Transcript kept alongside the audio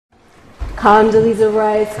Condoleezza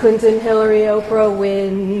Rice, Clinton, Hillary, Oprah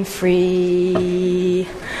Winfrey,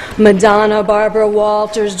 Madonna, Barbara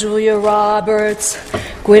Walters, Julia Roberts,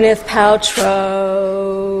 Gwyneth Paltrow.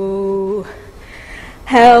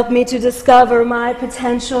 Help me to discover my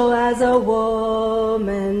potential as a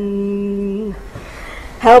woman.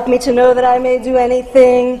 Help me to know that I may do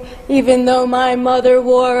anything, even though my mother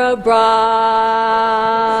wore a bra.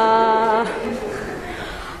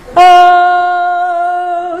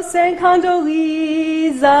 Oh, Saint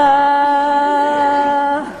Condoleezza,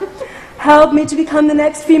 help me to become the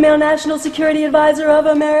next female National Security Advisor of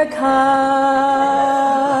America.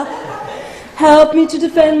 Help me to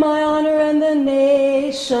defend my honor and the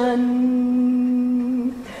nation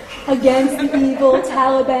against the evil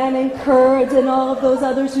Taliban and Kurds and all of those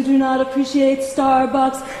others who do not appreciate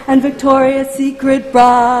Starbucks and Victoria's Secret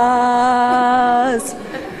bras.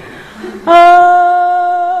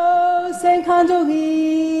 Oh, Saint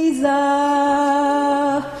Condoleezza,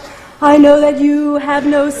 I know that you have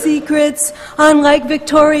no secrets, unlike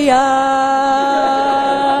Victoria.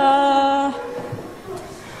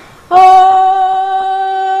 Oh,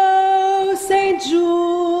 Saint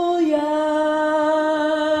Julia,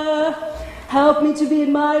 help me to be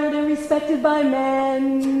admired and respected by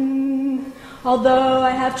men. Although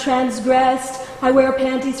I have transgressed, I wear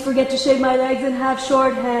panties, forget to shave my legs, and have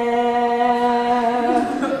short hair.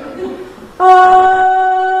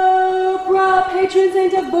 Oh, bra patron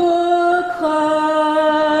saint of book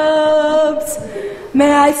clubs,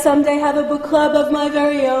 may I someday have a book club of my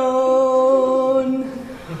very own.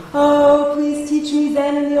 Oh, please teach me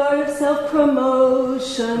then in the art of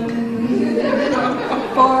self-promotion.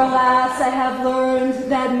 For alas, I have learned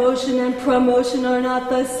that motion and promotion are not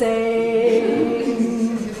the same.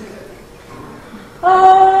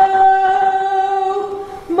 Oh,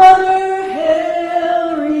 Mother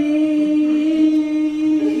Hillary,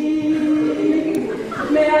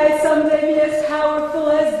 may I someday be as powerful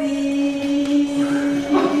as thee.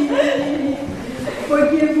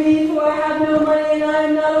 Forgive me, for I have no money and I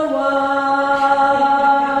am not a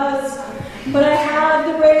was. But I have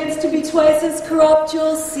the brains to be twice as corrupt,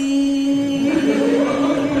 you'll see.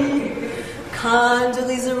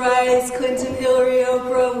 Condoleezza Rice, Clinton, Hillary,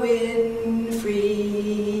 Oprah Winfrey,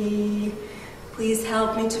 please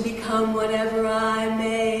help me to become whatever I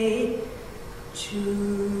may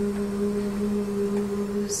choose.